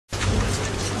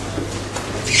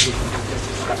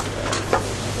Okay,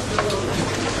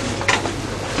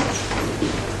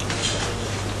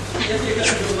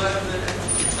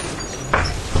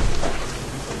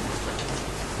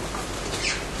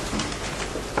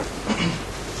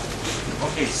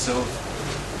 so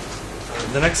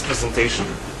the next presentation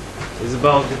is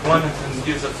about deployment and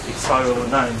use of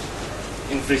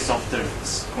x509 in free software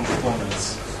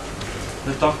components.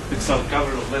 The topics I'll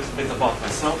cover a little bit about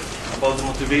myself, about the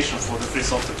motivation for the free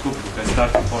software cookbook I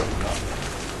started working on.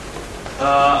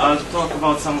 I'll talk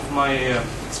about some of my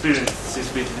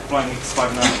experiences with deploying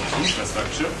x509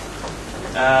 infrastructure,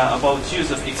 about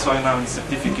use of x509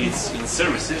 certificates in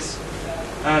services,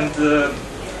 and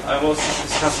I will also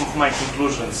discuss some of my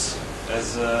conclusions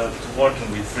as to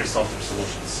working with free software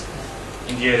solutions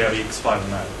in the area of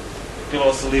x509. We'll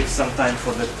also leave some time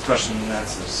for the question and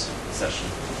answers session.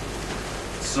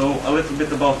 So a little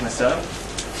bit about myself.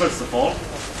 First of all,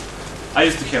 I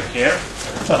used to have hair,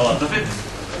 a lot of it.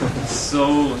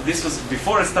 So this was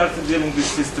before I started dealing with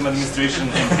system administration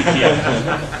and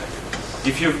PTM.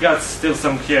 If you've got still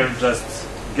some hair, just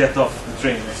get off the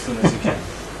train as soon as you can.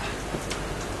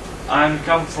 I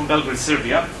come from Belgrade,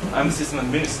 Serbia. I'm a system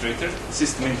administrator,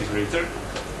 system integrator,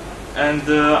 and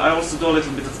I also do a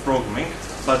little bit of programming,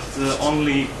 but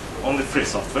only free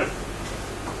software.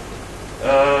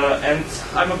 And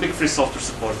I'm a big free software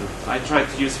supporter. I try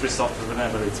to use free software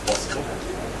whenever it's possible.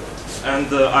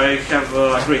 And I have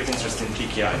a great interest in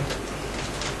PKI.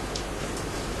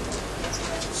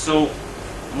 So,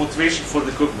 motivation for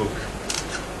the cookbook.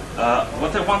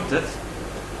 What I wanted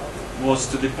was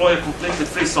to deploy a completely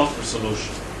free software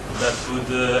solution that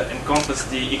would encompass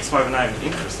the x509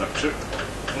 infrastructure,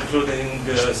 including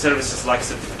services like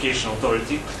certification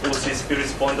authority, OCSP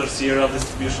responders, CRL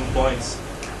distribution points,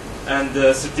 and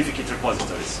certificate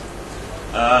repositories.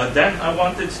 Then I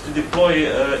wanted to deploy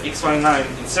x509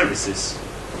 in services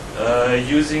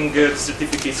using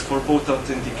certificates for both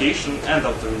authentication and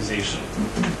authorization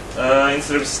in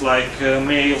services like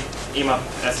mail, IMAP,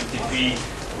 SMTP,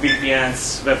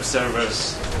 VPNs, web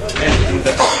servers, anything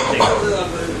that you can think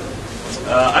of.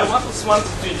 I also wanted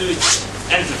to do it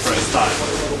enterprise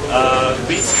style.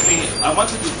 Basically, I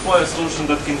wanted to deploy a solution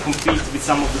that can compete with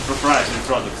some of the proprietary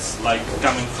products, like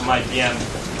coming from IBM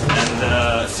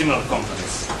and similar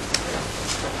companies.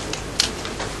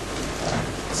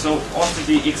 So, onto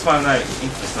the x509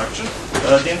 infrastructure.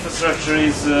 The infrastructure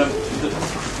is the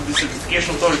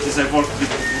certification authorities I worked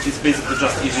with is basically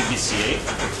just EGBCA.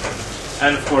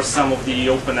 And of course, some of the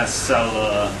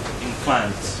OpenSSL in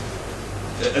client,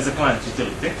 as a client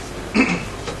utility.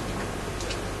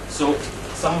 So,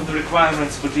 some of the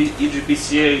requirements for the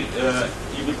EGBCA,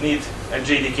 you would need a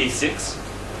JDK6.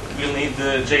 You'll need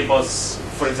the JBoss,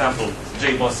 for example,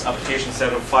 JBoss application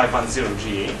server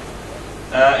 510GA.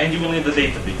 And you will need the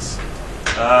database.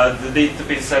 The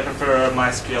database I prefer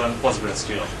MySQL and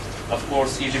PostgreSQL. Of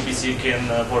course, EGBCA can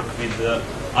work with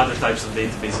other types of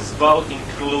databases as well,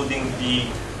 including the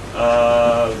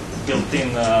built-in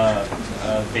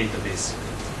database.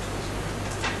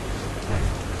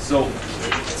 So,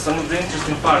 some of the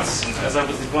interesting parts, as I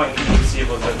was deploying EGBCA,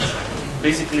 was that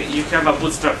basically you have a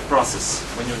bootstrap process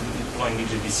when you're deploying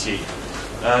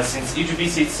EGBCA. Since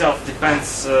EGBCA itself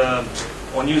depends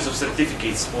on use of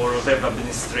certificates for web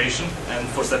administration and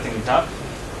for setting it up,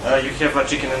 you have a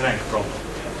chicken and egg problem.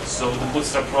 So the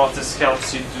bootstrap process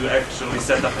helps you to actually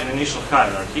set up an initial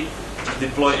hierarchy,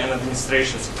 deploy an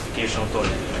administration certification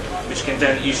authority, which can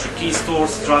then issue key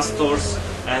stores, trust stores,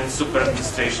 and super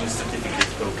administration certificate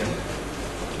token.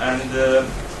 And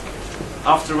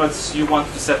afterwards, you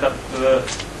want to set up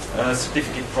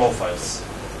certificate profiles,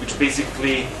 which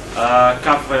basically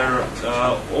cover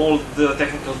all the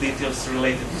technical details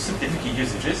related to certificate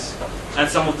usages and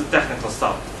some of the technical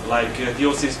stuff, like the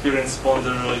OCSP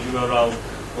responder URL,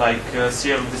 like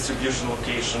CRL distribution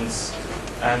locations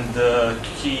and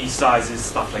key sizes,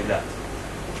 stuff like that.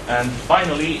 And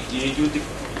finally, you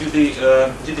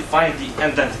define the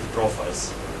identity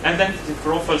profiles. Identity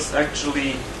profiles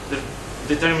actually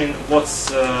determine what's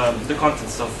the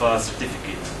contents of a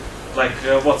certificate, like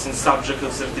what's in subject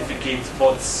of certificate,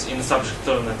 what's in subject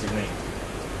alternative name.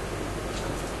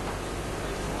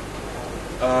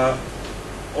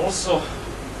 Also,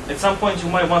 at some point you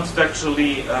might want to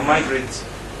actually migrate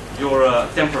your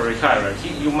temporary hierarchy.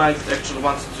 You might actually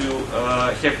want to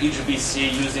have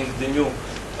EGBCA using the new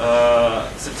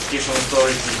certification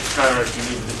authority hierarchy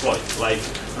we've deployed, like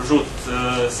root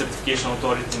certification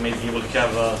authority. Maybe you will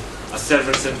have a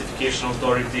server certification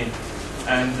authority,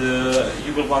 and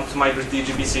you will want to migrate the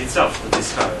EGBCA itself to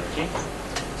this hierarchy.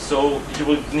 So you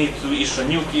will need to issue a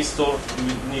new key store, you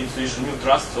will need to issue new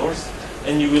trust stores,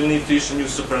 and you will need to issue new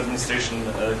super administration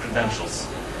credentials.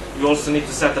 you also need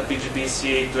to set up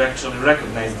eGBCA to actually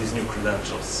recognize these new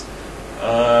credentials.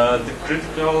 The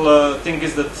critical thing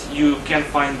is that you can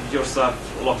find yourself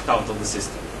locked out of the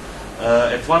system.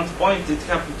 At one point it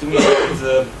happened to me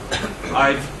that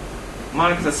I've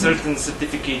marked a certain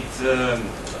certificate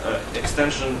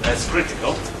extension as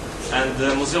critical, and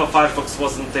Mozilla Firefox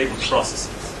wasn't able to process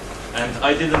it. And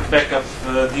I didn't back up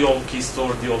the old key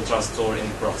store, the old trust store in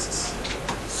the process.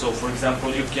 So, for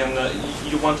example,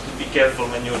 you want to be careful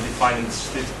when you're defining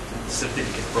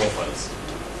certificate profiles.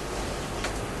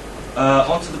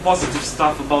 Onto the positive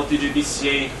stuff about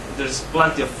eGBCA, there's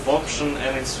plenty of options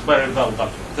and it's very well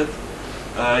documented.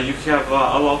 You have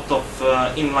a lot of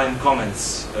inline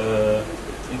comments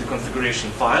in the configuration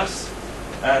files,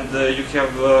 and you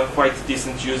have quite a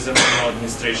decent user manual,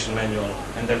 administration manual,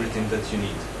 and everything that you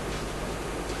need.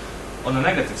 On the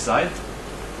negative side,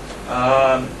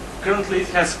 currently it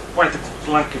has quite a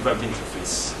clunky web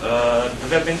interface. The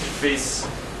web interface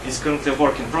is currently a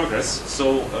work in progress,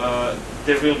 so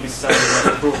there will be some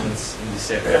improvements in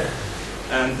this area.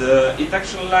 And it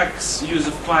actually lacks use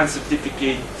of client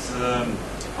certificate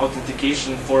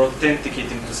authentication for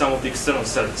authenticating to some of the external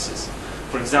services.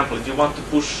 For example, if you want to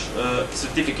push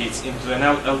certificates into an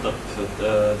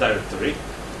LDAP directory,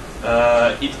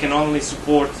 it can only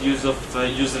support use of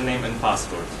username and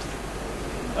password.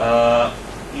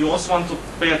 You also want to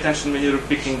pay attention when you're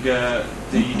picking the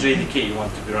JDK you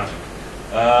want to be running.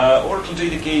 Oracle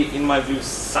JDK, in my view,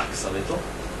 sucks a little.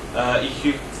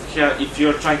 If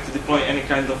you're trying to deploy any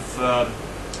kind of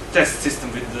test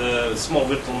system with small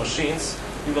virtual machines,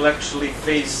 you will actually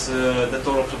face that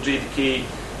Oracle JDK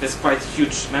has quite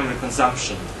huge memory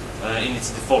consumption in its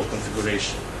default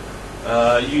configuration.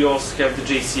 You also have the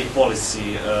JCA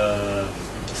policy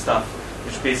stuff,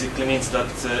 which basically means that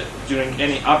during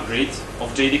any upgrade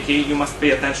of JDK, you must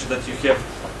pay attention that you have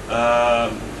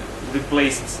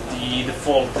replaced the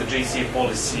default JCA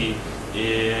policy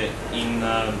in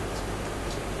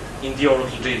the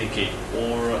Oracle JDK.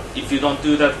 Or if you don't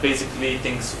do that, basically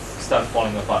things start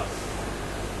falling apart.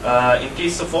 In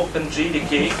case of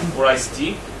OpenJDK or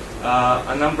ICT,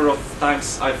 a number of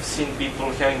times I've seen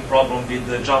people having problem with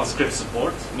the JavaScript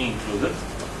support, me included.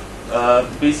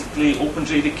 Basically,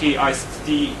 OpenJDK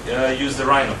ICT use the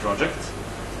Rhino project,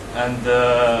 and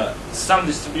some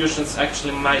distributions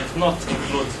actually might not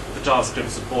include the JavaScript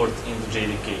support in the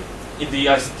JDK, in the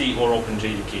ICT or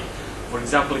OpenJDK. For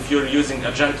example, if you're using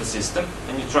a Gentoo system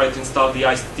and you try to install the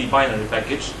ICT binary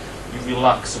package, you will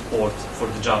lack support for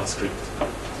the JavaScript.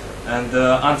 And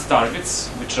ANT targets,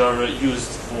 which are used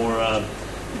for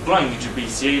deploying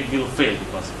eGBCA, will fail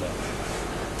because of that.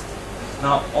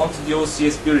 Now, onto the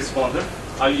OCSP responder.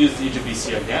 I'll use the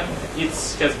eGBCA again. It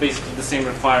has basically the same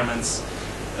requirements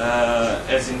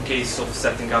as in case of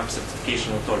setting up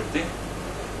certification authority.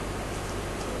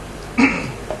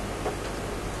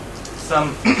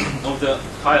 Some of the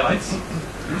highlights.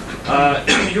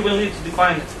 You will need to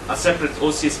define a separate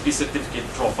OCSP certificate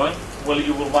profile. Well,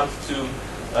 you will want to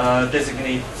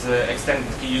designate extended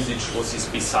key usage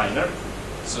OCSP signer,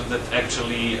 so that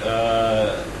actually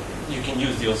you can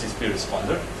use the OCSP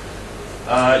responder.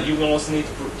 You will also need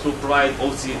to provide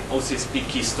OCSP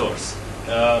key stores.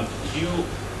 You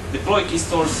deploy key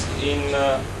stores in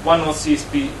one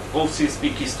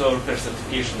OCSP key store per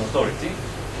certification authority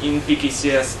in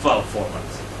PKCS 12 format.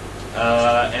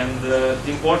 And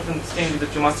the important thing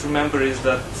that you must remember is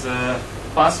that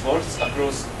passwords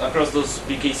across those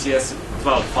PKCS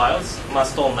 12 files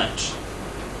must all match,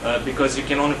 because you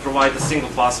can only provide a single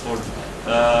password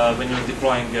when you're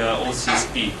deploying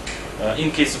OCSP.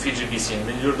 In case of eGBCA,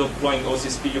 when you're deploying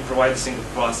OCSP, you provide a single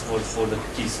password for the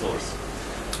key stores.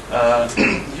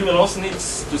 You will also need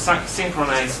to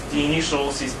synchronize the initial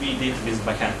OCSP database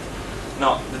by hand.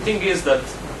 Now, the thing is that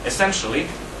essentially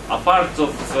a part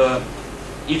of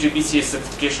eGBCA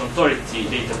certification authority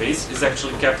database is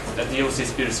actually kept at the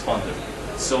OCSP responder.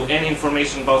 So any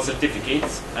information about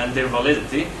certificates and their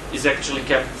validity is actually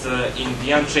kept in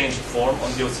the unchanged form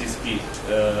on the OCSP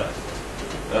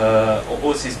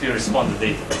responder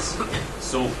database.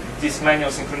 So this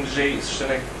manual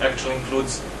synchronization actually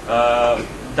includes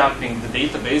dumping the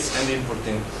database and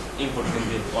importing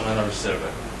it on another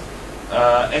server.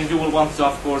 And you will want to,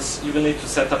 of course, you will need to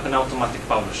set up an automatic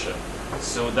publisher,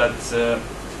 so that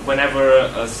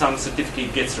whenever some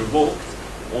certificate gets revoked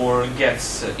or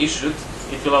gets issued,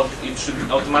 it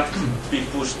should automatically be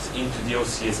pushed into the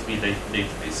OCSP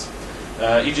database.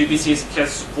 eGBCA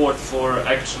has support for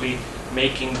actually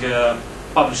making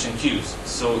publishing queues.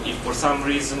 So if for some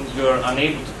reason you're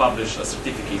unable to publish a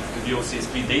certificate to the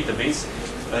OCSP database,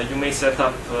 you may set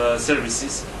up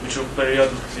services which will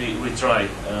periodically retry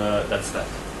that step.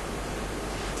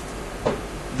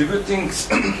 The good things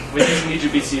with using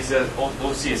EGBC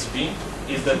or CSP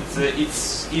is that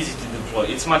it's easy to deploy.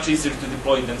 It's much easier to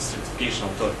deploy than certification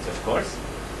authority, of course.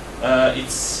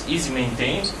 It's easy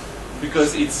maintained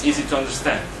because it's easy to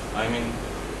understand. I mean,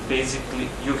 basically,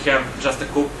 you have just a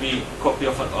copy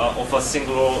of a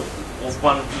single of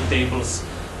one or two tables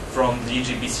from the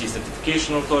EGBC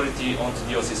certification authority onto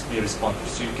the OCSP responder.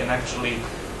 So you can actually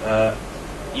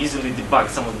easily debug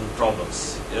some of the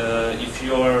problems. If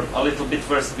you're a little bit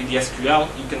versed with the SQL,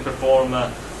 you can perform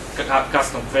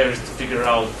custom queries to figure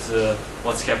out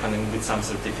what's happening with some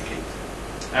certificate.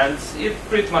 And it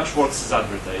pretty much works as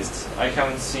advertised. I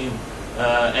haven't seen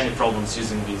any problems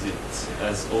using Visit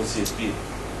as OCSP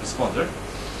responder,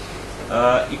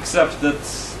 except that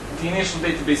the initial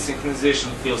database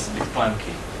synchronization feels a bit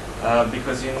clunky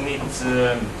because you need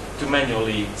to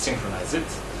manually synchronize it.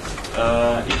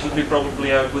 It would be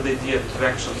probably a good idea to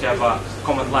actually have a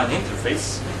command line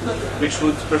interface which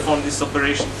would perform this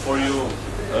operation for you,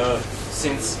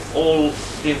 since all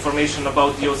the information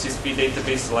about the OCSP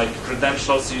database, like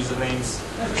credentials, usernames,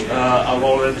 are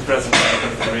already present in the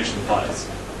configuration files.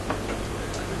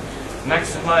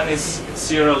 Next in line is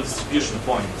serial distribution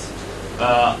point.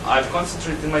 I've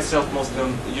concentrated myself mostly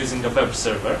on using a web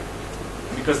server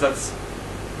because that's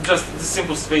just the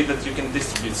simplest way that you can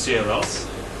distribute serials.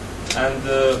 And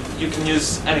you can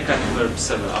use any kind of web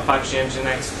server, Apache,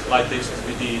 Nginx,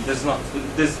 LightHTTPD.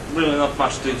 There's really not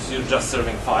much to it. You're just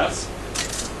serving files,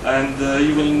 and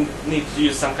you will need to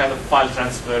use some kind of file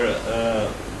transfer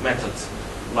method,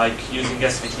 like using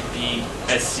SVTP,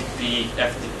 SCP,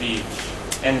 FTP,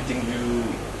 anything you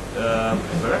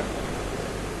prefer.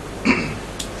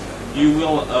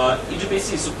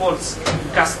 EGBC supports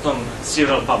custom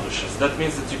serial publishers. That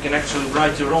means that you can actually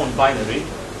write your own binary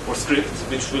or script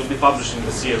which will be publishing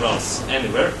the CRLs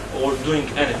anywhere or doing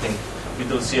anything with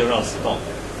those CRLs at all.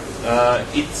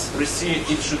 It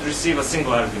should receive a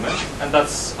single argument, and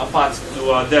that's a path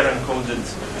to a there-encoded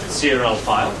CRL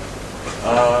file.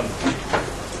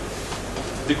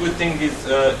 The good thing is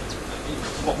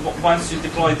once you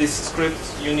deploy this script,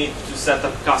 you need to set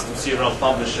up a custom serial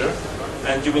publisher,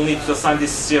 and you will need to assign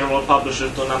this serial publisher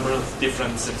to a number of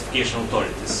different certification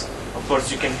authorities. Of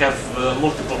course, you can have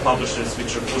multiple publishers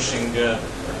which are pushing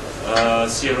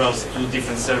CRLs to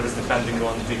different servers depending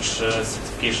on which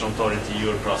certification authority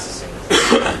you are processing.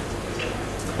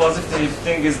 The positive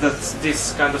thing is that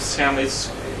this kind of scheme is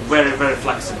very, very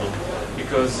flexible,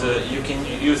 because you can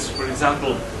use, for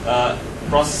example,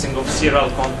 processing of CRL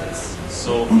contents.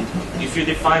 So if you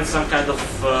define some kind of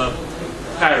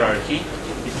hierarchy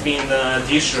between the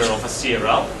issuer of a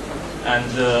CRL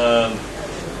and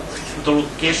the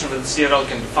location where the CRL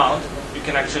can be found, you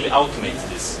can actually automate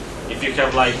this. If you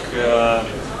have like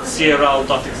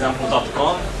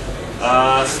crl.example.com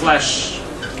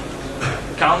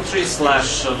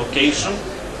 /country/location,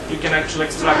 you can actually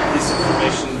extract this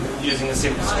information using a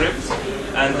simple script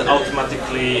and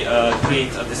automatically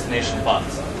create a destination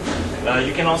path.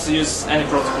 You can also use any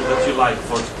protocol that you like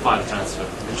for file transfer,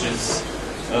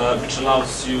 which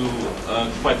allows you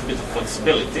quite a bit of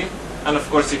flexibility. And of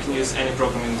course, you can use any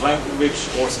programming language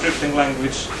or scripting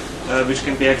language which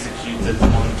can be executed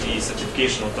on the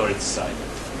certification authority side.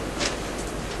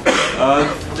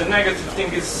 The negative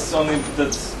thing is only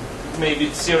that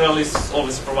maybe CRL is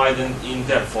always provided in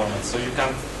their format, so you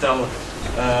can't tell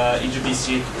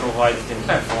EGBC to provide it in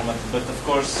PEM format. But of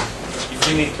course, if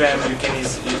you need PEM, you can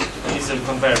easily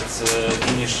convert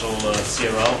the initial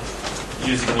CRL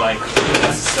using like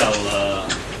SSL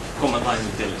command line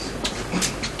utility.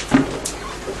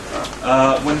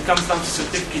 When it comes down to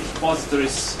certificate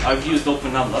repositories, I've used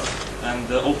OpenLDAP, and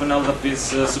OpenLDAP is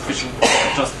sufficient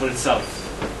just for itself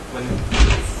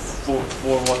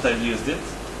for what I've used it.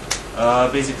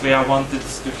 Basically, I wanted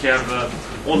to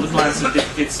have all the client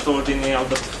certificates stored in the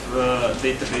LDAP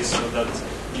database so that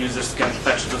users can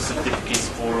fetch those certificates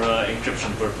for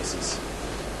encryption purposes.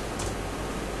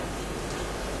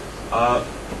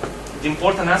 The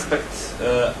important aspect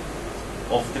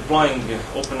of deploying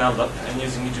OpenLDAP and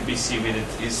using EGBC with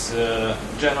it is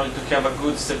generally to have a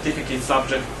good certificate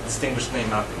subject distinguished name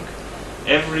mapping.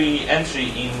 Every entry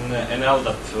in an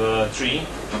LDAP tree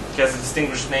has a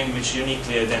distinguished name which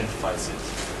uniquely identifies it.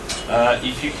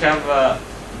 If you have a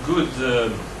good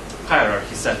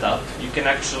hierarchy set up, you can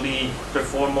actually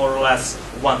perform more or less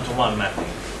one-to-one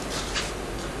mapping.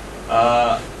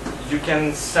 You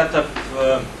can set up,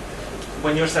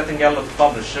 when you're setting LDAP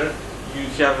publisher, you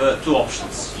have two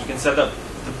options. You can set up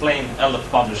the plain LDAP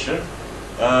publisher,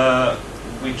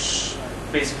 which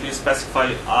basically you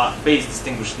specify a base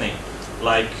distinguished name,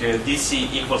 like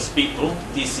DC equals people,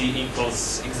 DC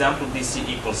equals example, DC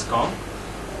equals com.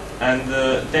 and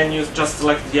then you just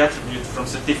select the attribute from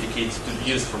certificate to be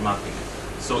used for mapping.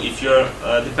 So if you're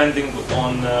depending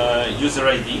on user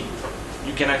ID,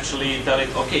 you can actually tell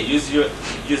it, okay, use your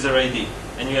user ID,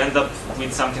 and you end up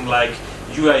with something like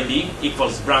UID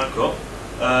equals branko,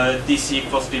 DC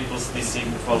equals peoples, DC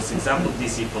equals example,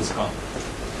 DC equals com.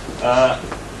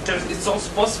 It's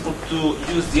also possible to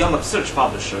use the LDAP search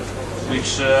publisher,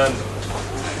 which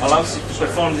allows you to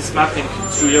perform this mapping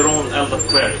through your own LDAP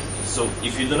query. So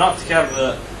if you do not have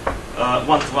a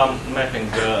one-to-one mapping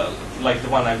like the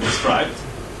one I've described,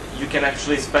 you can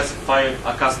actually specify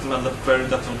a custom LDAP query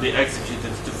that will be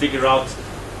executed to figure out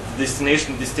the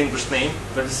destination distinguished name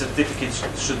where the certificate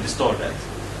should be stored at.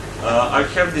 I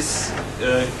have this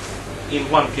in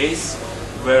one case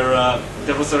where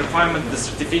there was a requirement that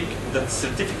the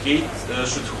certificate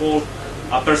should hold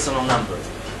a personal number,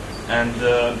 and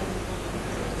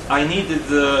I needed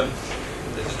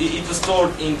it was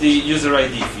stored in the user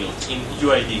ID field, in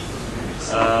UID,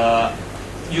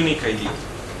 unique ID,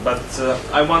 but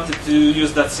I wanted to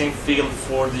use that same field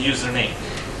for the username.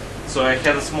 So I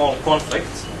had a small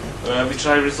conflict, which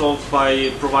I resolved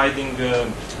by providing.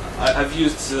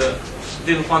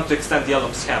 Didn't want to extend the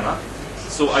LDAP schema,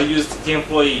 so I used the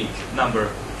employee number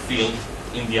field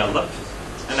in the LDAP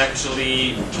and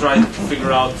actually tried to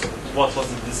figure out what was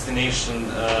the destination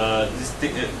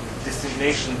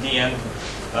DN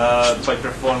by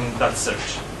performing that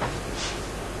search.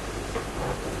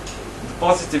 The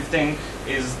positive thing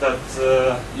is that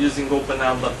using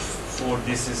OpenLDAP for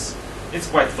this it's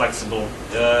quite flexible,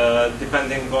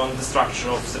 depending on the structure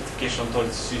of certification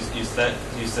authorities you set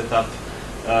up.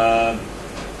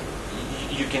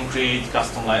 You can create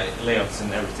custom layouts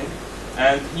and everything,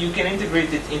 and you can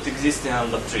integrate it into existing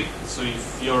LDAP tree. So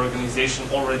if your organization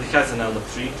already has an LDAP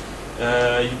tree,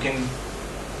 you can,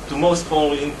 to most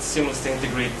probably, seamlessly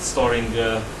integrate storing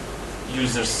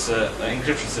users'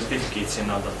 encryption certificates in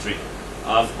LDAP tree.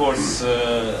 Of course,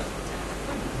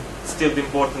 still the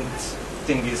important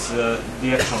thing is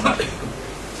the actual mapping.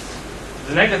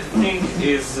 The negative thing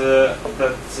is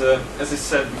that, as I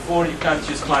said before, you can't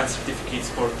use client certificates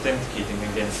for authenticating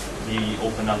against the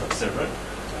OpenLDAP server.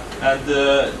 And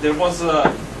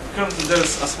currently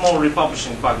there's a small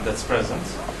republishing bug that's present.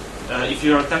 If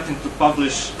you're attempting to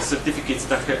publish certificates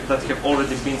that have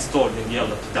already been stored in the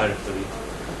LDAP directory,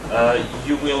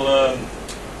 you will,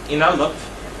 in LDAP,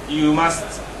 you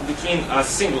must, between a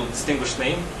single distinguished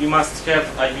name, you must have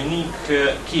a unique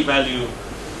key value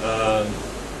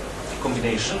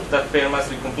combination. That pair must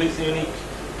be completely unique,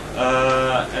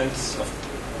 and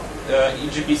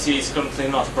eGPC is currently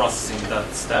not processing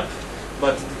that step.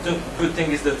 But the good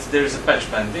thing is that there is a patch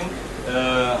pending.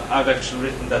 I've actually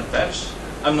written that patch.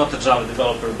 I'm not a Java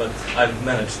developer, but I've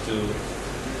managed to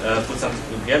put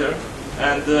something together.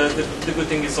 And the good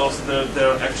thing is also that there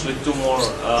are actually two more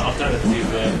alternative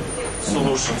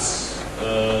solutions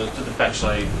to the patch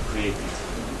I created,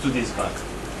 to this bug.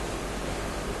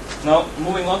 Now,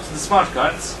 moving on to the smart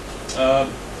cards.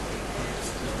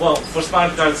 Well, for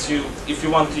smart cards, if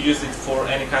you want to use it for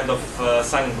any kind of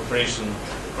signing operation,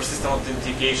 for system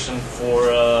authentication,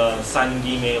 for signing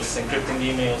emails, encrypting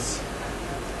emails,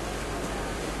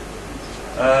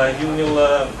 you will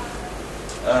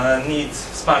need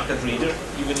smart card reader.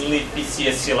 You will need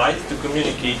PCSC Lite to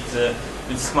communicate with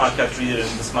the smart card reader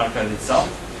and the smart card itself.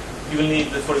 You will need,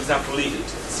 for example,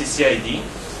 CCID.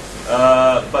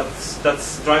 But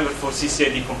that's driver for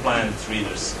CCID compliant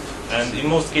readers, and in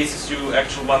most cases you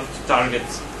actually want to target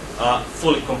a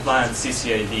fully compliant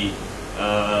CCID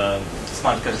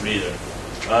smart card reader.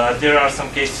 There are some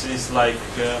cases like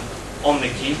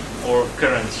OmniKey or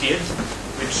Current here,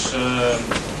 which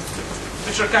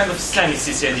are kind of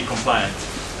semi-CCID compliant.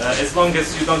 As long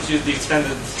as you don't use the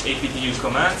extended APDU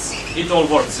commands, it all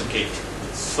works okay.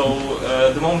 So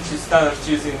the moment you start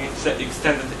using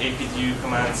extended APDU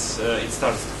commands, it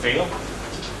starts to fail,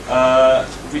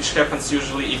 which happens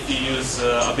usually if you use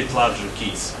a bit larger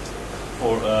keys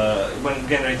for when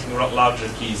generating larger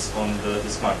keys on the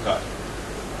smart card.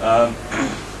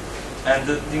 And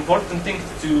the important thing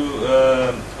to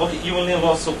you will need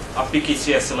also a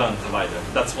PKCS11 provider.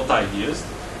 That's what I've used.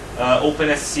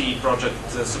 OpenSC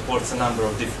project supports a number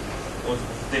of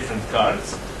different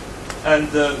cards, and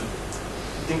the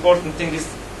important thing is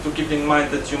to keep in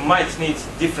mind that you might need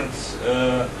different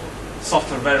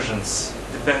software versions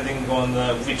depending on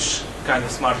which kind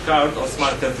of smart card or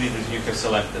smart card reader you have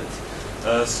selected.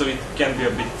 So it can be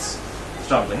a bit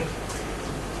troubling.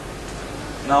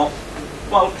 Now,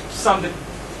 well, some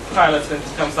highlights when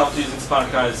it comes down to using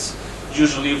smart cards,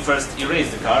 usually you first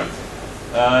erase the card,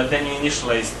 then you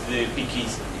initialize the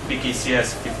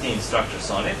PKCS 15 structures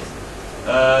on it,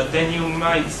 then you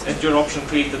might, at your option,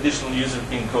 create additional user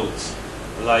PIN codes.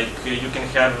 Like you can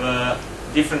have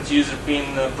different user PIN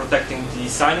protecting the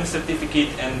signing certificate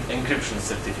and encryption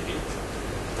certificate.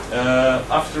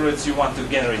 Afterwards, you want to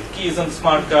generate keys on the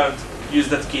smart card. Use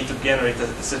that key to generate a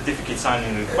certificate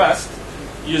signing request.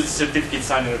 Use the certificate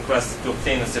signing request to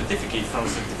obtain a certificate from a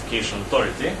certification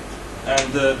authority.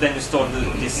 And then you store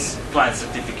this client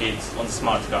certificate on the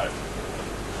smart card.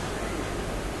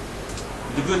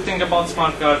 The good thing about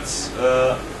smart cards,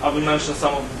 I will mention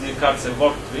some of the cards I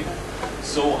worked with.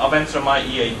 So Aventra My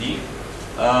EID,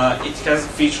 it has a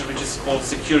feature which is called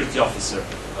Security Officer.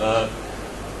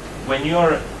 When you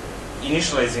are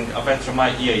initializing Aventra My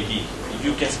EID,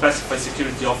 you can specify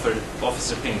Security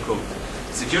Officer PIN code.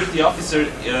 Security Officer,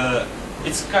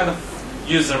 it's kind of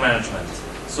user management.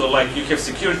 So like you have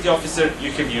Security Officer,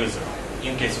 you have user,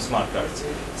 in case of smart cards.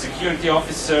 Security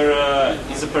Officer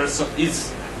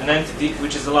is an entity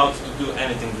which is allowed to do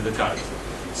anything to the card.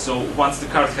 So once the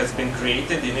card has been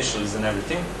created, the initials and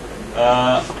everything,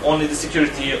 only the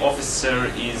security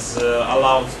officer is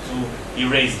allowed to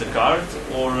erase the card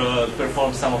or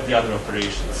perform some of the other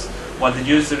operations, while the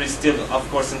user is still, of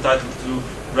course, entitled to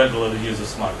regular use of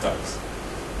smart cards.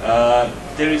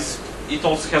 It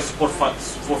also has support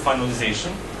for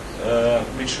finalization,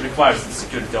 which requires the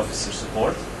security officer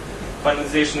support.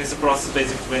 Finalization is a process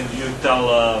basically when you tell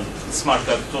the smart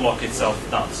card to lock itself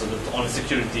down, so that only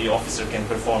security officer can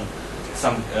perform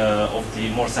some of the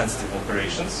more sensitive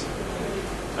operations.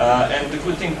 And the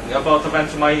good thing about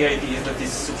Aventra My EID is that it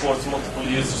supports multiple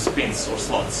user pins or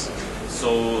slots.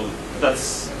 So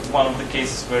that's one of the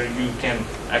cases where you can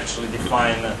actually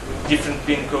define different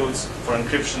PIN codes for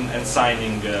encryption and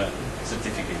signing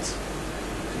certificates.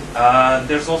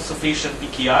 There's also facial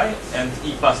PKI and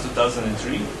ePass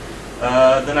 2003.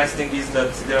 The nice thing is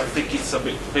that there are free kits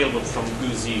available from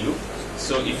GUZ-EU.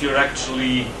 So if you're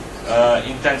actually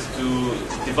intend to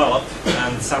develop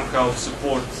and somehow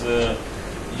support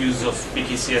use of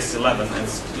PKCS 11 and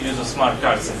use of smart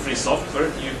cards and free software,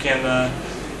 you can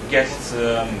get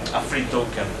a free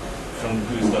token from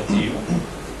GUZ.EU.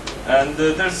 And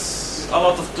there's a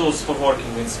lot of tools for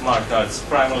working with smart cards,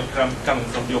 primarily coming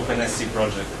from the OpenSC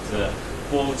project,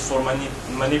 both for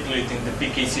manipulating the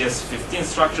PKCS 15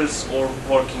 structures or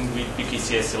working with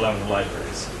PKCS 11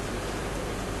 libraries.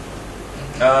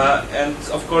 And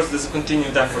of course, there's a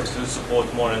continued effort to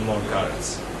support more and more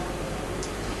cards.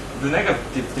 The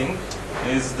negative thing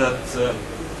is that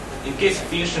in case of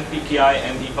Fusion PKI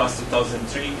and ePass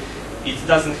 2003, it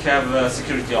doesn't have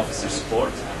security officer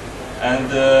support, and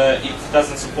it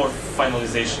doesn't support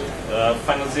finalization.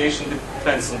 Finalization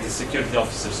depends on the security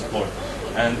officer support,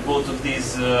 and both of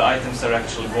these items are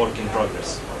actually work in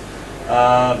progress.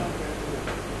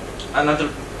 Another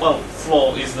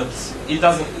flaw is that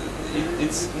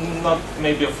it's not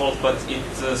maybe a fault, but it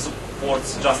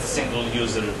supports just a single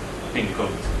user PIN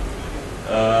code.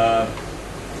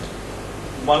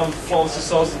 One of the flaws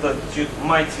is also that you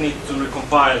might need to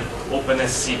recompile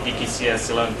OpenSC PKCS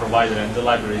 11 provider and the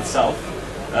library itself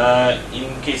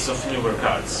in case of newer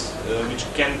cards, which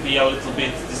can be a little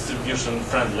bit distribution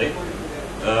friendly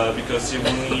because you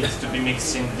will need to be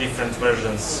mixing different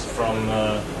versions from,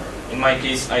 in my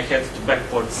case, I had to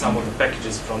backport some of the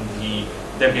packages from the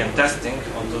Debian testing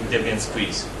onto Debian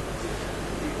Squeeze.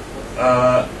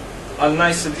 A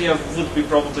nice idea would be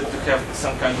probably to have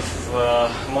some kind of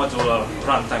modular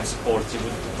runtime support,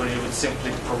 where you would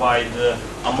simply provide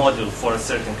a module for a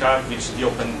certain card, which the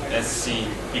OpenSC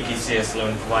PKCS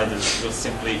 11 provider will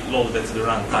simply load it to the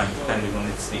runtime depending on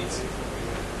its needs.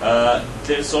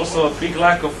 There's also a big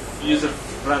lack of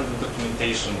user-friendly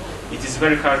documentation. It is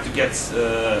very hard to get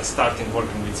starting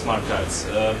working with smart cards,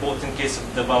 both in case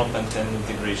of development and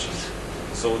integration.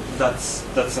 So that's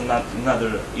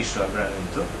another issue I've ran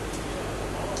into.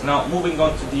 Now, moving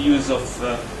on to the use of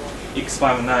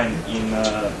x509 in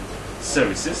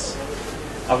services,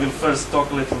 I will first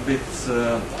talk a little bit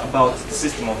about the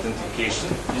system authentication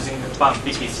using the PAM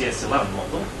PKCS 11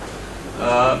 model.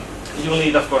 You'll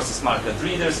need, of course, a smart card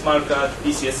reader, smart card,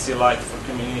 PCSC Lite for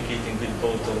communicating with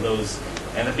both of those,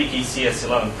 and a PKCS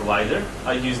 11 provider.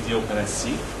 I use the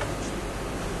OpenSC.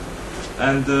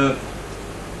 And,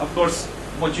 of course,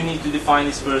 what you need to define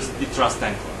is first the trust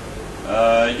anchor.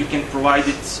 You can provide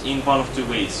it in one of two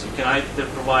ways. You can either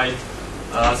provide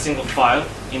a single file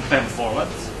in PEM format,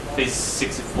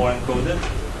 base64 encoded,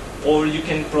 or you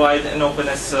can provide an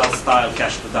OpenSSL style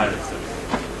cache to directory.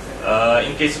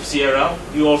 In case of CRL,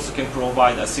 you also can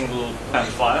provide a single PEM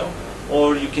file,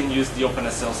 or you can use the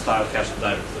OpenSSL style cache to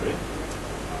directory.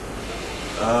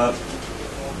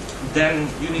 Then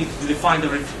you need to define the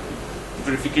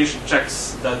verification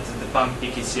checks that the PAM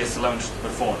PKCS11 should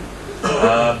perform.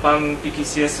 PAM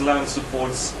PKCS11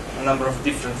 supports a number of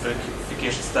different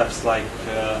verification steps, like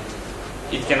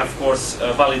it can, of course,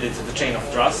 validate the chain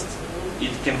of trust.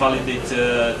 It can validate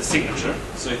the signature,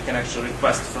 so it can actually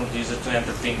request from the user to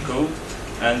enter PIN code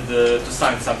and to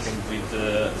sign something with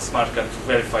the smart card to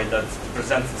verify that the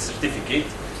presented certificate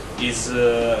is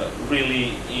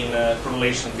really in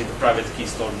correlation with the private key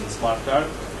stored in the smart card.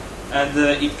 And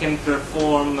it can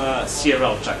perform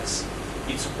CRL checks.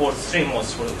 It supports three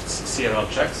modes for CRL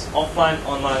checks: offline,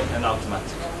 online, and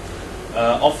automatic.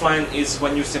 Offline is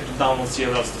when you simply download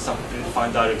CRLs to some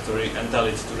predefined directory and tell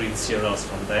it to read CRLs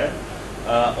from there.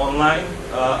 Online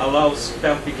allows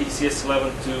PAM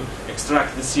PKCS11 to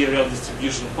extract the CRL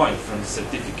distribution point from the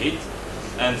certificate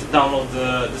and download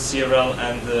the CRL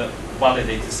and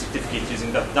validate the certificate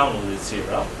using that downloaded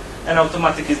CRL. And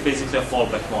automatic is basically a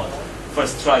fallback mode.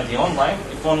 First try the online.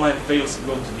 If online fails,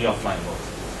 go to the offline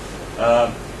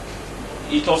mode.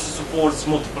 It also supports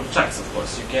multiple checks, of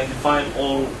course. You can define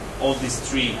all these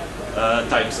three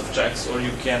types of checks, or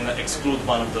you can exclude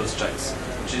one of those checks,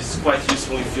 which is quite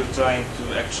useful if you're trying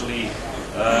to actually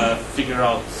figure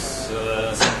out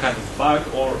some kind of bug,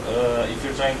 or if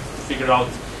you're trying to figure out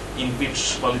in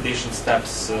which validation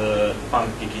steps PAM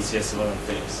PKCS11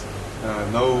 fails.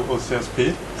 No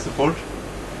OCSP support?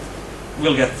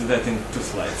 We'll get to that in 2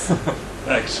 slides,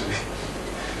 actually.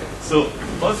 So,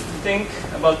 what's the thing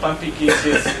about PAM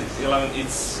PKCS11?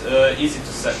 It's easy to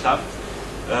set up.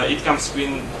 It comes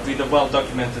with a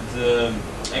well-documented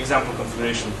example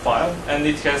configuration file, and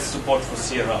it has support for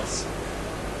CRLs.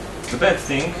 The bad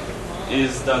thing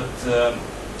is that,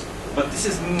 but this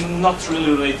is not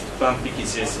really related to PAM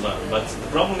PKCS11, but the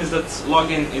problem is that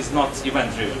login is not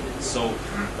event-driven, so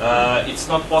it's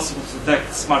not possible to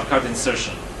detect smart card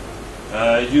insertion.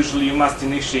 Usually you must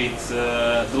initiate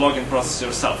the login process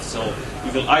yourself, so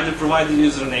you will either provide the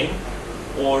username,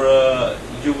 or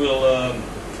you will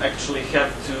actually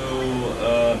have to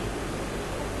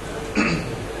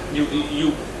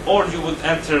you would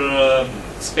enter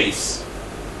space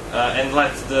and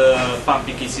let the PAM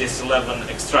PKCS11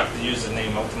 extract the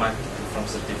username automatically from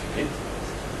certificate.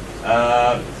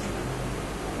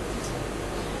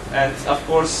 And of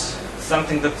course,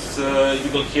 something that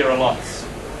you will hear a lot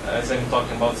as I'm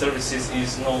talking about services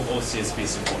is no OCSP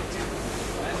support.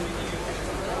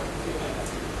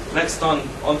 Next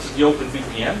onto the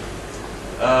OpenVPN.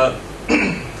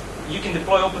 You can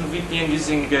deploy OpenVPN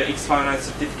using x509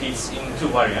 certificates in 2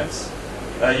 variants.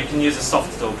 You can use a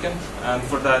soft token, and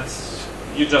for that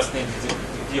you just need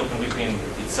the OpenVPN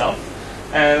itself.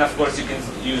 And of course you can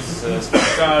use smart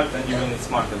card, and you will need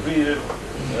smart card reader,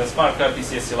 smart card,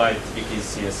 PCS Lite,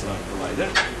 PKCS11 provider.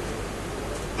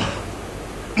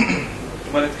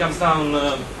 When it comes down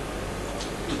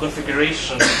to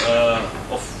configuration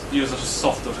of use of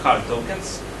soft or hard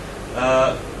tokens,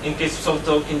 in case of soft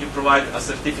token, you provide a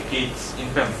certificate in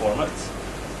PEM format.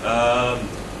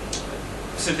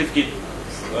 Certificate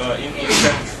in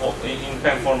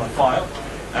PEM format file,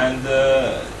 and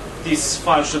this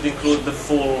file should include the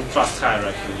full trust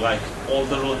hierarchy, like all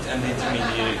the root and the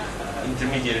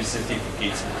intermediary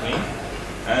certificates between.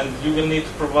 And you will need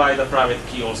to provide a private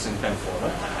key also in PEM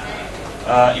format.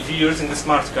 If you're using the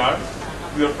smart card,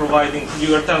 you are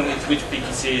telling it which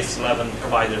PKCS11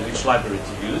 provider, which library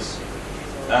to use.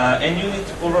 And you need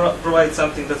to provide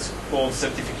something that's called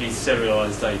certificate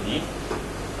serialized ID.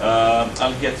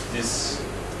 I'll get to this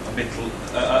a bit,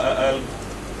 I'll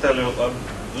tell you a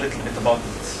little bit about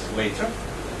it later.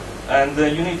 And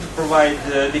you need to provide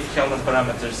Diffie-Hellman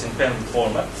parameters in PEM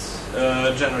format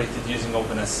generated using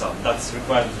OpenSSL. That's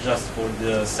required just for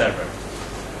the server.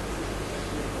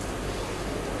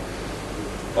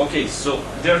 Okay, so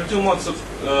there are 2 modes of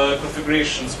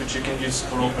configurations which you can use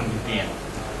for OpenVPN.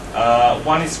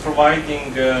 One is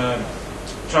providing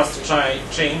trust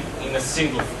chain in a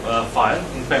single file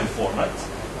in PEM format.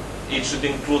 It should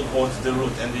include both the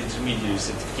root and the intermediary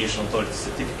certification authority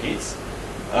certificates.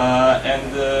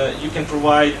 And you can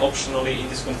provide optionally in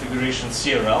this configuration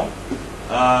CRL.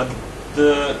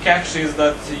 The catch is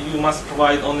that you must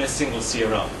provide only a single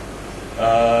CRL,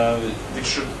 which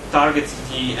should target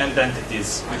the end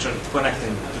entities which are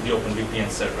connecting to the OpenVPN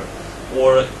server,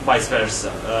 or vice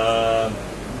versa,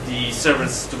 the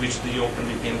servers to which the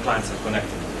OpenVPN clients are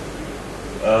connected.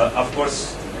 Of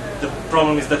course, the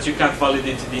problem is that you can't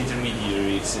validate the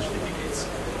intermediary certificates.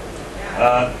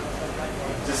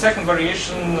 The second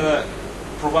variation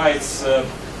provides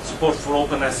support for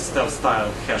OpenSSL style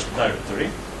hashed directory,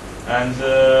 and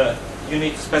you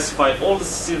need to specify all the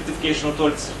certification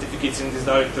authority certificates in this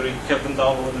directory, have them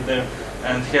downloaded there,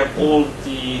 and have all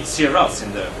the CRLs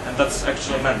in there, and that's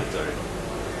actually mandatory.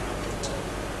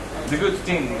 The good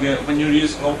thing when you're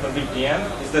using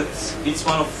OpenVPN is that it's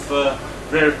one of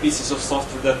rare pieces of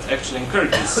software that actually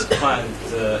encourages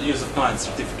use of client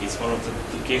certificates for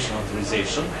authentication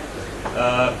authorization.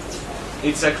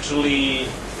 It's actually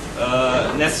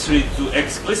necessary to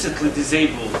explicitly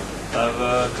disable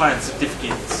client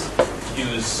certificate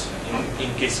use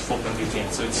in case of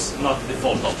OpenVPN, so it's not the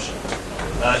default option.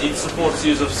 It supports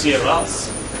use of CRLs,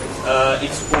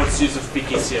 it supports use of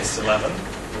PKCS11,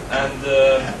 and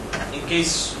in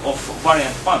case of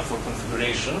variant path for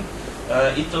configuration,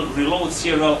 it will reload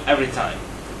CRL every time.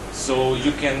 So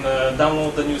you can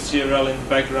download the new CRL in the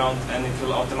background and it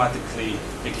will automatically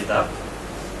pick it up.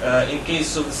 In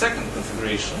case of the second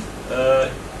configuration,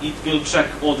 it will check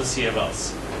all the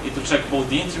CRLs. It will check both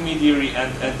the intermediary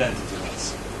and entity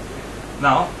ones.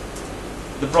 Now,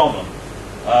 the problem.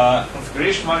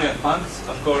 Configuration variant path,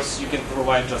 of course, you can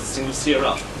provide just a single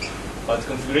CRL. But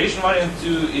configuration variant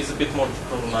 2 is a bit more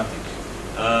problematic.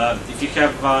 If you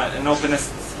have an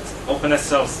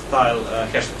OpenSSL style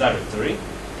hashed directory,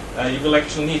 you will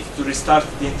actually need to restart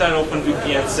the entire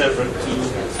OpenVPN server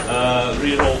to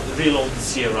reload the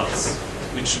CRLs,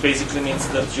 which basically means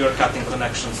that you are cutting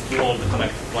connections to all the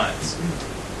connected clients.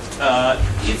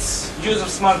 Its use of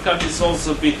smart card is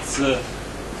also a bit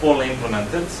poorly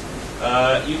implemented.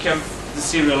 You have the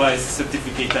serialized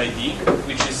certificate ID,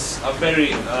 which is a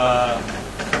very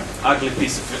ugly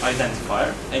piece of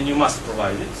identifier, and you must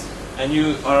provide it. And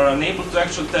you are unable to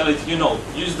actually tell it,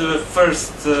 use the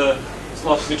first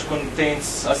slot which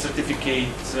contains a certificate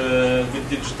with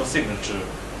digital signature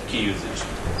key usage,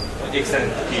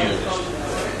 extended key usage.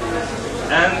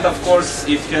 And of course,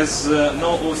 it has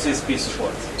no OCSP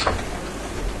support.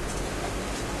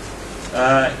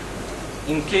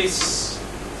 In case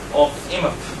of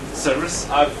IMAP servers,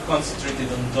 I've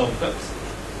concentrated on Dovecut.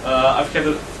 I've had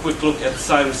a quick look at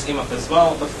Cyrus IMAP as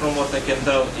well, but from what I can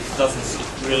tell, it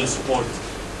doesn't really support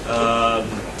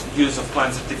use of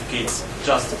client certificates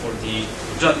just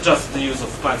the use of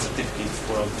client certificates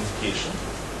for authentication.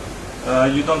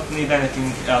 You don't need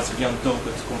anything else beyond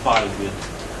Dovecut to compile with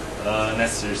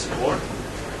necessary support.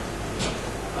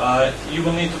 You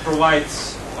will need to provide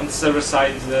on the server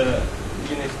side.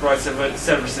 You need to provide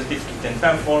server certificate in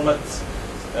PAM format,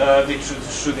 which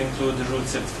should include the root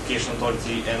certification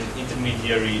authority and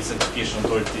intermediary certification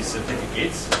authority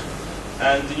certificates.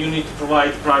 And you need to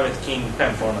provide private key in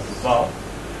PAM format as well.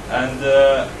 And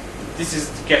this is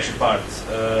the catchy part.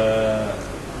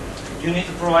 You need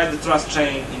to provide the trust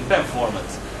chain in PAM format,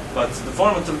 but the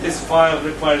format of this file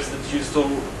requires that you store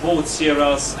both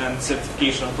CRLs and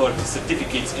certification authority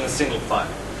certificates in a single file.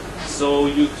 So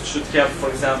you should have, for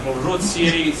example, root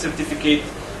CA certificate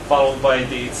followed by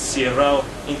the CRL,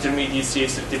 intermediate CA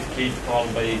certificate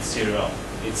followed by its CRL.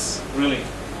 It's really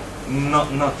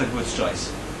not a good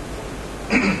choice.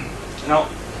 Now,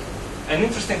 an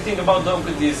interesting thing about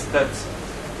Dovecut is that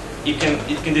it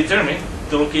can determine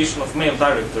the location of mail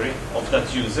directory of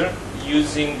that user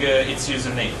using its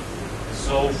username.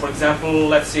 So, for example,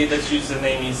 let's say that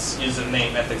username is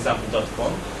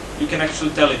username@example.com. You can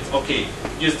actually tell it, okay,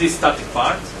 use this static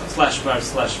part,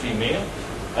 /var/vmail,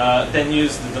 then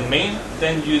use the domain,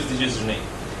 then use the username.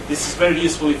 This is very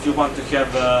useful if you want to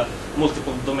have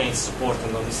multiple domains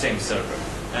supported on the same server.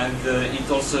 And it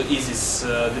also eases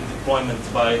the deployment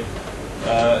by,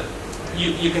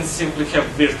 you can simply have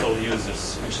virtual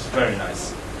users, which is very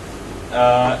nice.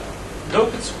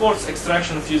 Dovecut supports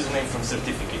extraction of username from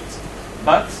certificates,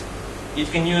 but it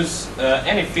can use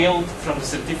any field from the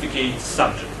certificate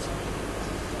subject.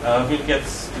 We'll get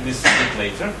to this a bit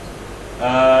later.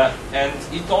 And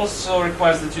it also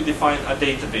requires that you define a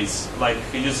database, like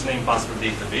a username password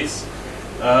database,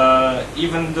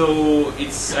 even though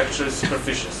it's actually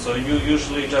superficial. So you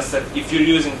usually just said, if you're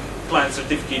using client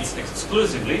certificates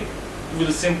exclusively, you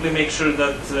will simply make sure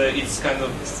that it's kind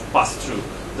of passed through,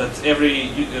 that every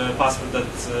password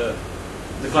that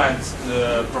the client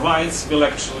provides will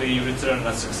actually return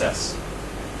a success.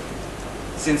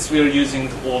 Since we are using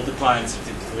all the client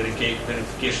certificate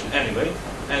verification anyway,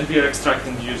 and we are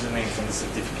extracting the username from the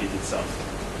certificate itself.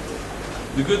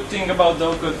 The good thing about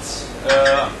Dovecut,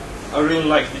 I really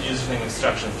like the username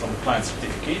extraction from the client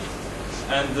certificate,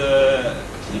 and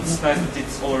it's nice that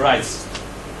it overrides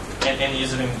any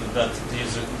username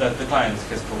that the client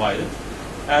has provided,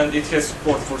 and it has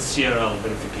support for CRL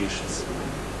verifications.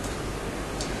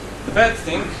 The bad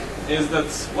thing is that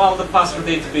while the password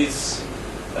database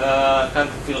kind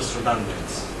of feels redundant,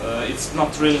 it's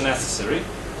not really necessary,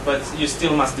 but you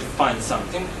still must define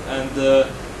something, and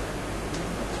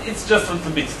it's just a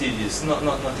little bit tedious,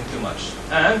 nothing too much.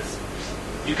 And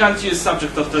You can't use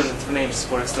subject alternative names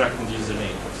for extracting the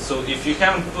username. So if you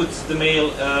haven't put the mail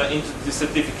into the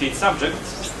certificate subject,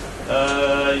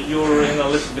 you're in a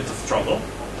little bit of trouble.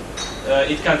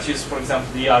 It can't use, for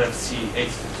example, the RFC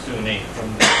 822 name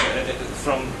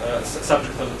from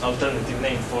subject alternative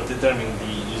name for determining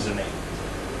the username.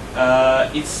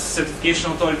 Its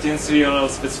certification authority and serial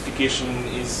specification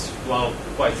is, well,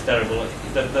 quite terrible.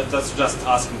 That's just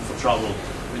asking for trouble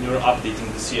when you're updating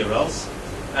the CRLs.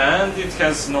 And it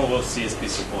has no CSP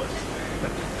support.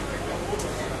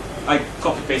 I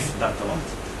copy-pasted that a lot.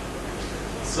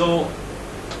 So,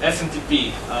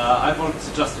 SMTP, I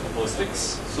worked just with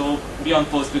PostFix. So, beyond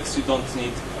PostFix, you don't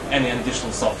need any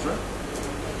additional software.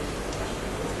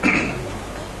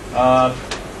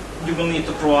 You will need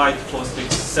to provide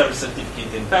PostFix server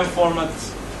certificate in PEM format.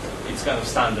 It's kind of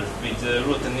standard with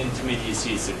root and intermediate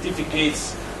CA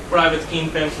certificates, private key in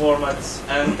PEM format,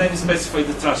 and then you specify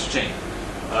the trust chain.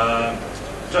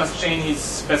 Trust chain is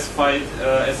specified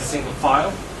as a single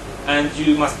file, and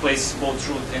you must place both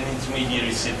root and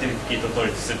intermediary certificate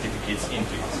authority certificates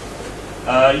into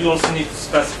it. You also need to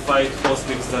specify to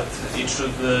PostFix that it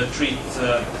should treat,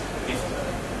 if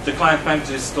the client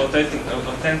manages to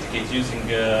authenticate using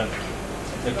the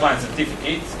client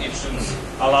certificate, it should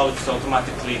allow it to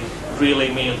automatically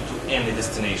relay mail to any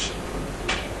destination.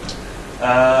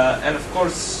 And of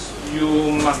course,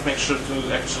 you must make sure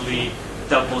to actually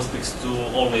tell PostFix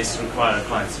to always require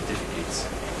client certificates.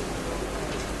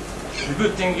 The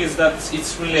good thing is that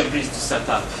it's really a breeze to set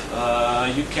up.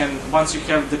 You can, once you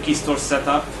have the key store set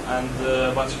up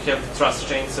and once you have the trust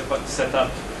chain set up,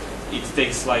 it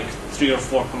takes like 3 or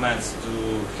 4 commands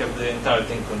to have the entire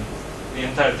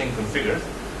thing configured.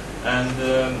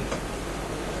 And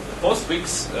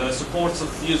PostFix supports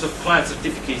the use of client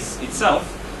certificates itself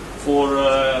for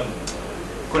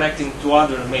connecting to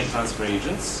other mail transfer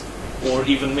agents or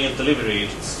even mail delivery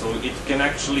agents. So it can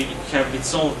actually have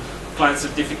its own client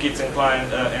certificates and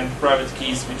private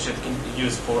keys which it can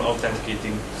use for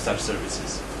authenticating such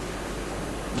services.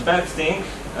 The bad thing,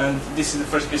 and this is the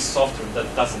first piece of software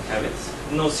that doesn't have it,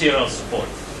 no CRL support.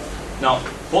 Now,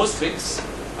 PostFix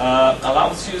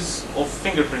allows use of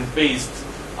fingerprint-based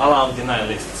allow deny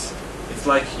lists. It's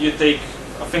like you take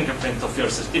a fingerprint of your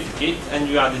certificate and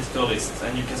you add it to a list,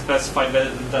 and you can specify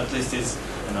whether that list is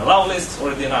an allow list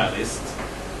or a deny list,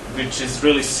 which is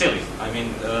really silly. I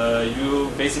mean,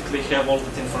 you basically have all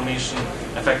that information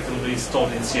effectively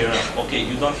stored in CRL. Okay,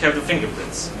 you don't have the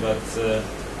fingerprints, but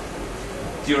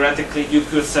theoretically you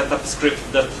could set up a script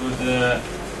that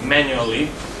would manually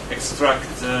extract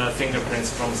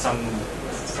fingerprints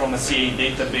from a CA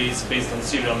database based on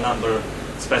serial number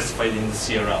specified in the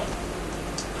CRL.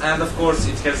 And of course,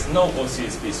 it has no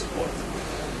OCSP support.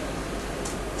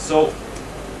 So,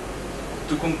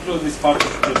 to conclude this part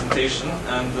of the presentation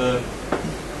and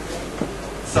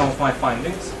some of my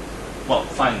findings, what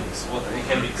I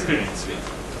have experience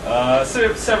with.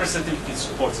 Server certificate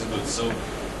support is good. So,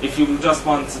 if you just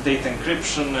want data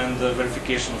encryption and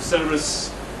verification of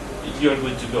servers, you're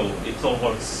good to go. It all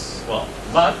works well.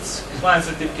 But client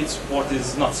certificate support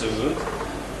is not so good.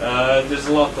 There's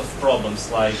a lot of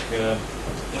problems, like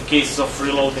in case of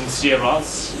reloading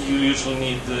CRLs, you usually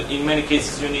need, in many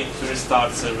cases, you need to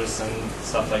restart servers and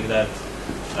stuff like that.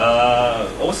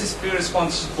 OCSP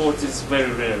response support is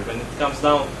very rare. When it comes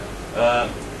down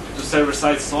to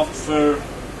server-side software,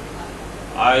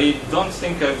 I don't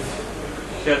think I've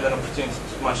had an opportunity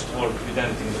much to work with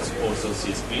anything that supports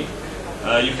OCSP.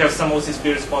 You have some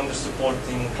OCSP responders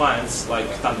supporting clients like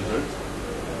Thunderbird.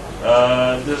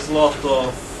 There's a lot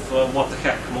of what the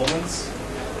heck moments,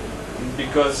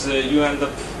 because you end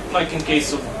up, like in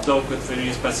case of Docket where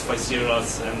you specify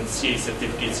CRLs and CA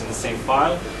certificates in the same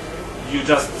file, you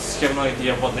just have no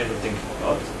idea what they were thinking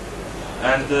about.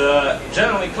 And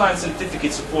generally client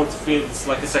certificate support feels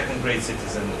like a second-grade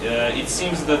citizen. It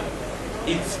seems that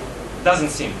it doesn't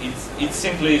seem. It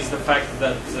simply is the fact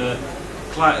that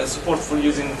support for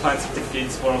using client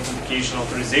certificates for authentication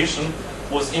authorization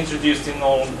was introduced in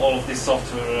all of this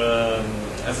software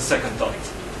as a second thought.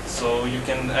 So you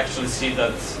can actually see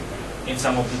that in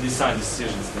some of the design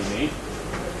decisions they made.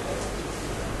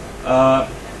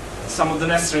 Some of the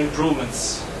necessary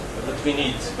improvements that we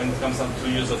need when it comes down to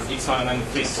use of x509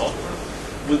 free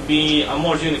software would be a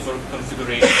more uniform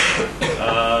configuration,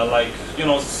 like, you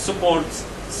know, support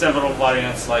several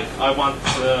variants, like I want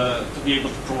to be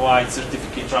able to provide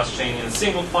certificate trust chain in a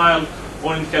single file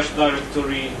or in cache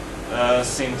directory,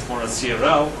 same for a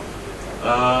CRL.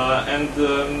 And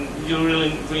you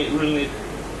really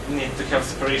need to have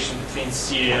separation between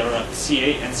CA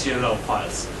and CRL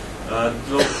files.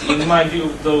 In my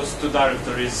view, those two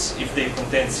directories, if they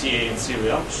contain CA and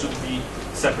CRL, should be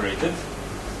separated.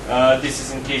 This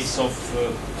is in case of,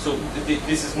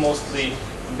 this is mostly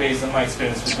based on my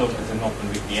experience with Docker and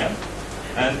OpenVPN.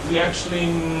 And we actually,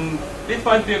 it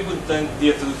might be a good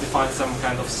idea to define some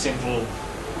kind of simple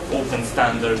open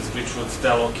standards which would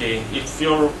tell, okay, if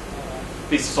your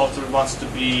piece of software wants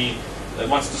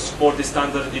to support this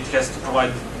standard, it has to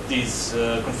provide these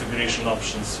configuration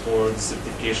options for the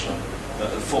certification,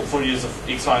 for use of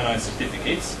x509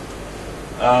 certificates.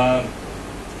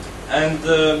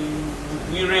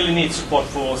 We really need support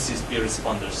for all CSP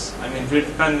responders. I mean, we're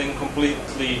depending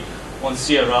completely on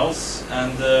CRLs,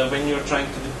 and when you're trying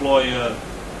to deploy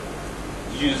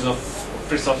use of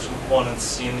free software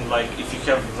components in, like, if you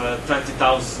have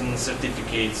 20,000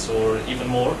 certificates or even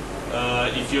more,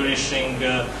 if you're issuing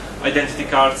identity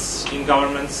cards in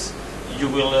governments, you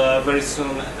will very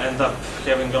soon end up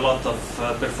having a lot of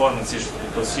performance issues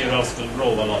because CRLs will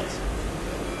grow a lot.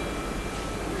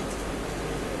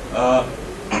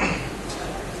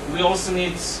 We also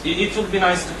need, it would be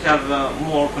nice to have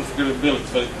more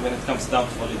configurability when it comes down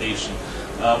to validation.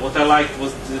 What I liked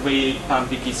was the way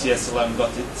PAM-PKCS 11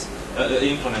 got it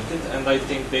implemented, and I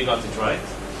think they got it right.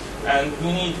 And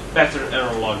we need better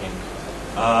error logging.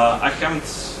 I haven't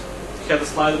had a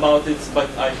slide about it, but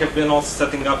I have been also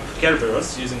setting up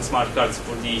Kerberos using smart cards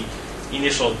for the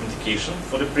initial authentication,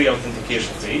 for the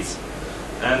pre-authentication phase.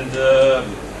 And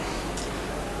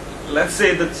let's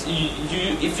say that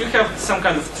if you have some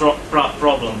kind of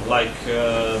problem, like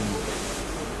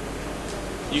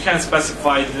you can't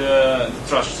specify the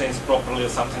trust chains properly or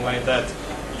something like that,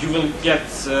 you will get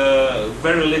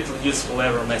very little useful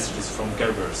error messages from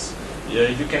Kerberos.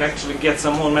 You can actually get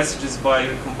some more messages by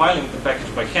compiling the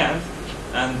package by hand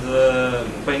and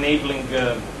by enabling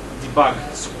debug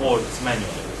support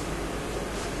manually.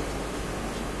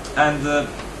 And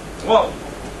well,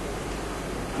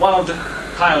 one of the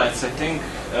highlights, I think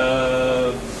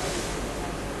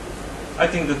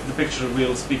that the picture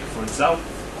will speak for itself.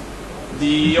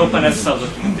 The OpenSSL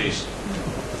documentation.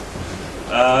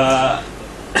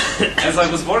 As I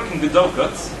was working with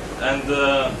Docker, and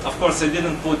of course I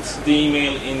didn't put the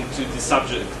email into the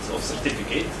subject of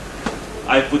certificate.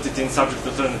 I put it in subject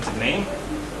alternative name.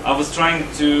 I was trying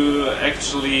to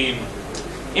actually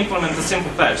implement a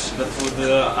simple patch that would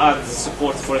add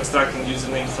support for extracting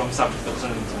username from subject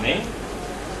alternative name.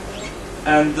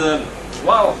 And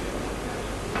well,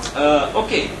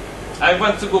 okay, I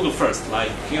went to Google first,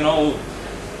 like, you know,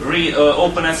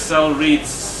 OpenSSL reads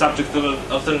subject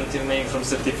alternative name from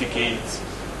certificate,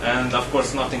 and of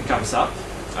course nothing comes up.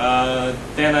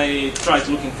 Then I tried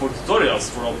looking for tutorials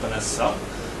for OpenSSL.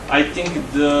 I think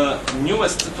the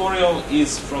newest tutorial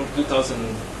is from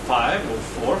 2005 or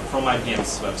 4 from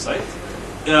IBM's website,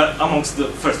 amongst the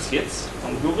first hits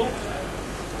on Google.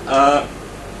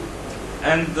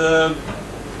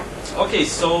 Okay,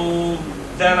 so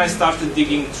then I started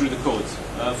digging through the code.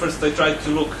 First I tried to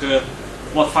look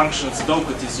what functions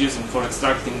Docker is using for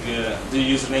extracting the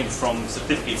username from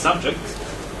certificate subject.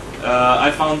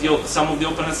 I found some of the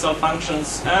OpenSSL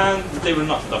functions, and they were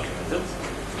not documented.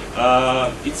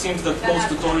 It seems that most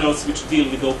tutorials which deal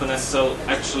with OpenSSL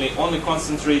actually only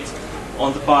concentrate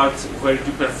on the part where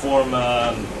you perform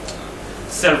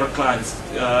server clients,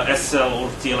 SL or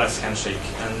TLS handshake,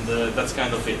 and that's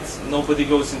kind of it. Nobody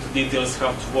goes into details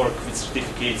how to work with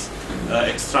certificates,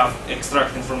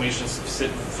 extract information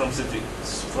from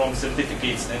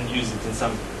certificates and use it in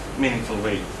some meaningful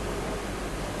way.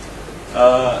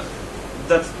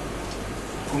 That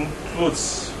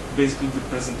concludes basically the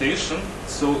presentation.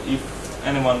 So if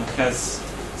anyone has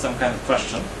some kind of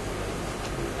question.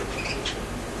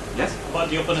 Yes? About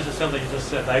the OpenSSL that you just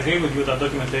said, I agree with you that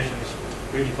documentation is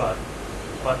really bad.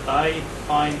 But I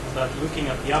find that looking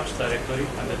at the apps directory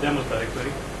and the demos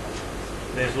directory,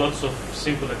 there's lots of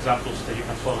simple examples that you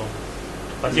can follow.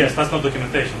 But yes, that's not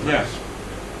documentation. Yeah.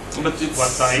 But it's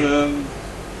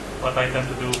what I tend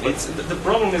to do. It's the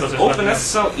problem is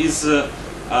OpenSSL is.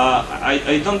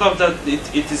 I don't doubt that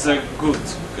it is a good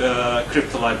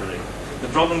crypto library. The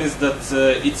problem is that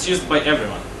it's used by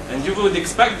everyone, and you would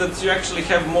expect that you actually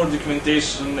have more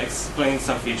documentation explaining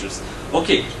some features.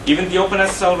 Okay, even the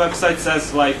OpenSSL website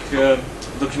says like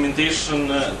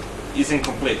documentation is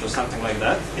incomplete or something like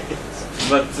that.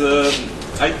 But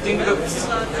I think that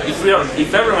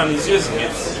if everyone is using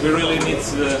it, we really need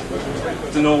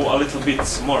to know a little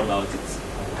bit more about it.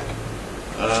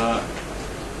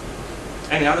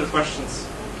 Any other questions?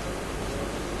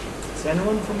 Is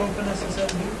anyone from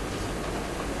OpenSSL here?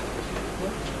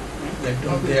 They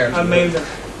don't dare.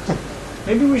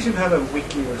 Maybe we should have a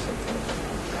wiki or something.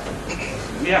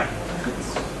 Yeah.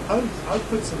 I'll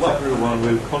put some. Everyone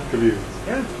will contribute.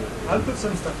 Yeah, I'll put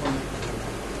some stuff on it.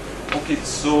 Okay. Okay,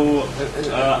 so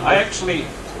I actually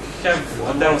have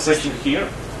a demo session here,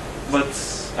 but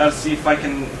I'll see if I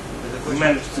can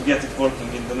manage to get it working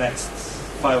in the next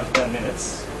 5 or 10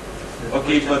 minutes.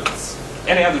 Okay, but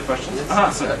any other questions?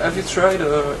 Sorry. Have you tried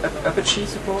Apache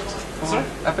support? Sorry?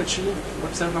 Apache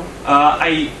web server?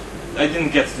 I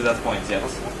didn't get to that point yet.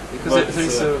 Because there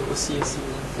is a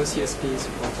OCSP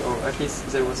support, or at least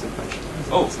there was a patch.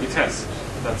 Oh, it has.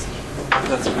 That's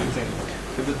a good thing.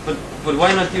 But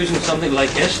why not using something like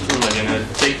fosdem? You know,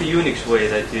 take the Unix way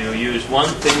that you use one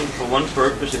thing for one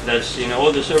purpose. If that's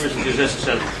all the servers that use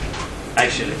SSL.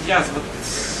 Actually. Yes, but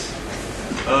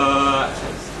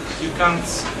you can't.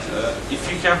 If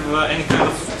you have any kind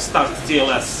of start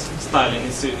TLS style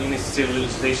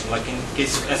initialization, like in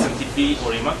case of SMTP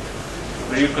or IMAP,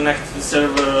 where you connect the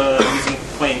server using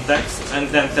plain text and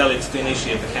then tell it to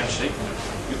initiate the handshake,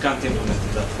 you can't implement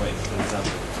it that way, for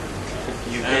example.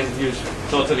 You can't use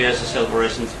totally SSL for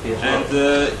SMTP as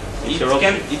well.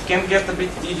 And it can get a bit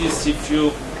tedious if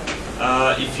you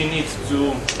need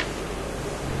to.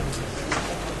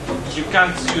 You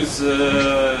can't use.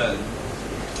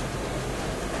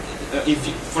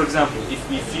 For example,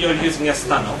 if you are using a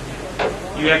tunnel,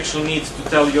 you actually need to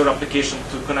tell your application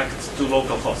to connect to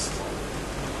localhost.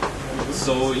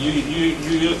 So you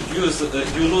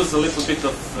lose a little bit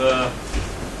of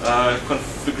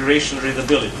configuration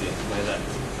readability by that,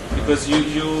 because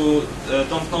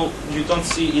you don't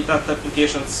see that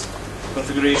application's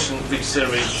configuration which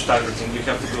server is targeting. You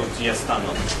have to go to the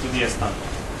S-tunnel.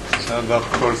 And of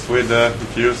course,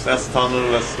 if you use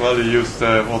S-tunnel as well, you use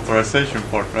the authorization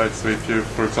part, right? So if you,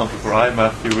 for example, for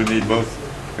IMAP, you will need both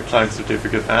the client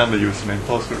certificate and the username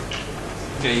password.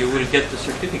 Yeah, you will get the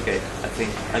certificate, I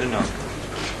think. I don't know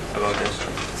about this.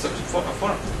 So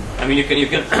I mean, you can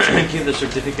give the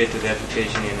certificate to the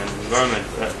application in an environment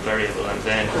variable, and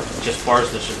then just parse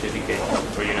the certificate, or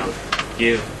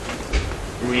give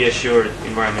reassured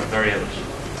environment variables.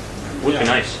 Would be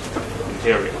nice in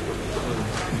theory.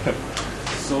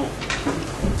 So,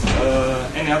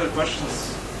 any other questions?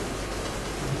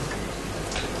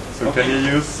 So can you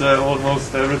use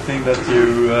almost everything that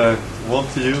you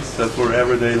want to use that for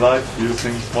everyday life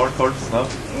using smart cards now?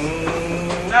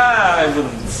 Nah, I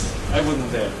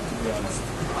wouldn't dare, to be honest.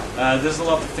 There's a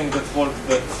lot of things that work,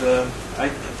 but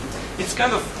it's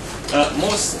kind of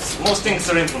most things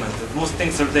are implemented, most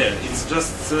things are there. It's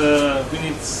just we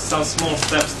need some small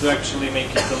steps to actually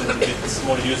make it a little bit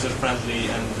more user friendly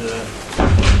and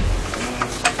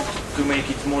to make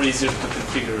it more easier to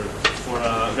configure for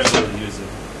a regular user.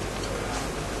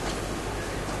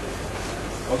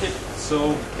 Okay,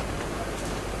 so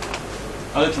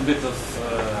a little bit of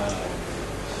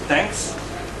thanks.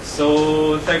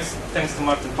 So thanks to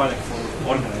Martin Palek for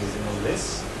organizing all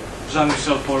this.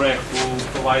 Jean-Michel Porret, who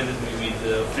provided me with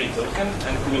a free token,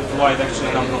 and who will provide actually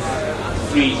a number of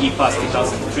free ePass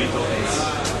 2003 tokens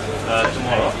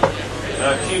tomorrow.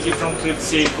 QG from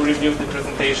CryptCA, who reviewed the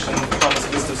presentation, Thomas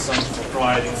Gustafsson for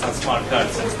providing some smart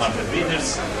cards and smart card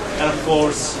readers, and of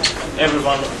course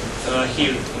everyone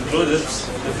here included,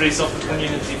 the free software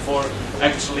community, for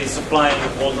actually supplying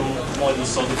all the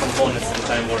modules, all the components that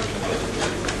I'm working with.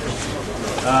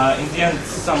 In the end,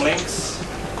 some links.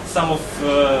 Some of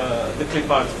the clip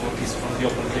art work is from the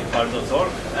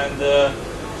openclipart.org, and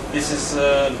this is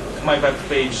my web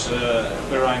page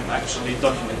where I'm actually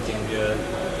documenting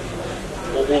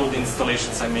all the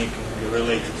installations I'm making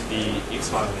related to the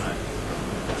X509.